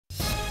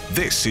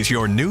This is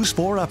your News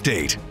 4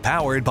 update,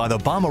 powered by the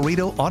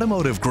Bomarito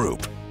Automotive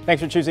Group.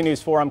 Thanks for choosing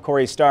News 4. I'm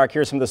Corey Stark.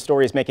 Here's some of the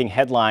stories making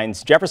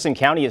headlines. Jefferson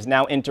County is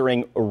now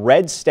entering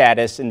red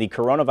status in the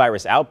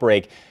coronavirus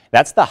outbreak.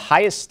 That's the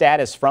highest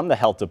status from the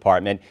health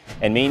department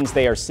and means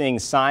they are seeing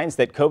signs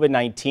that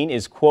COVID-19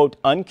 is, quote,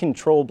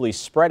 uncontrollably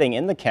spreading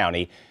in the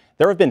county.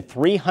 There have been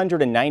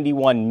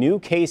 391 new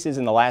cases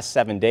in the last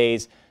 7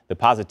 days. The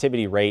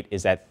positivity rate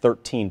is at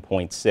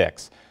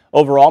 13.6.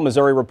 Overall,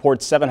 Missouri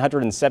reports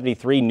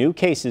 773 new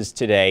cases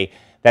today.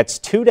 That's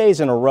 2 days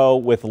in a row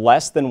with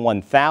less than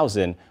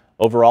 1,000.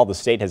 Overall, the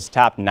state has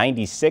topped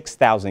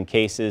 96,000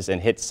 cases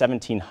and hit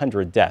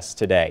 1,700 deaths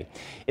today.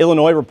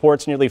 Illinois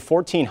reports nearly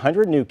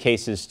 1,400 new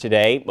cases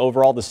today.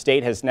 Overall, the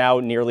state has now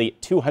nearly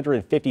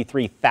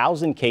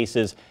 253,000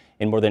 cases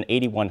and more than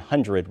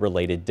 8,100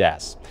 related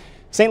deaths.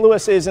 St.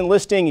 Louis is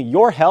enlisting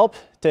your help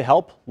to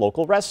help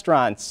local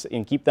restaurants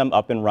and keep them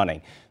up and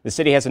running. The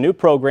city has a new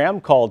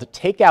program called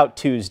Takeout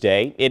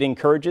Tuesday. It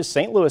encourages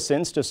St.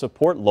 Louisans to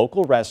support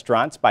local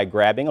restaurants by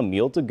grabbing a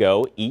meal to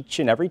go each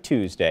and every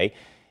Tuesday.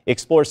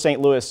 Explore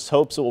St. Louis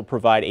hopes it will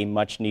provide a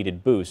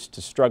much-needed boost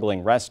to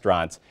struggling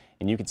restaurants.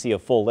 And you can see a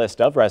full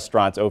list of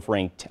restaurants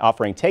offering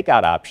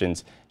takeout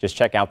options. Just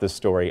check out this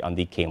story on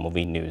the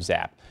KMOV News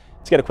app.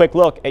 Let's get a quick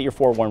look at your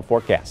 4-1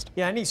 forecast.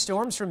 Yeah, any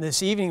storms from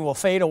this evening will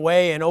fade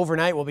away and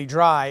overnight will be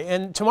dry.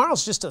 And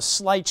tomorrow's just a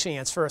slight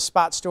chance for a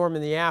spot storm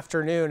in the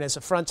afternoon as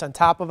a front's on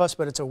top of us,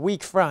 but it's a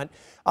weak front.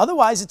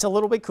 Otherwise, it's a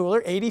little bit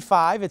cooler,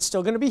 85. It's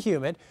still going to be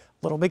humid.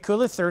 A little bit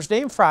cooler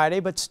Thursday and Friday,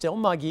 but still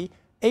muggy.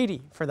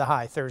 80 for the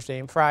high Thursday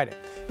and Friday.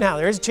 Now,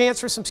 there is a chance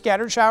for some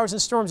scattered showers and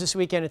storms this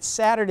weekend. It's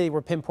Saturday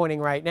we're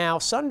pinpointing right now.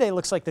 Sunday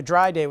looks like the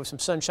dry day with some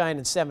sunshine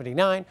and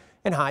 79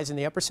 and highs in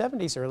the upper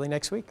 70s early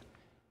next week.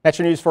 That's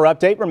your News 4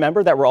 update.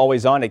 Remember that we're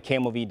always on at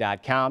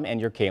KMOV.com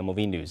and your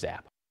KMOV News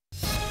app.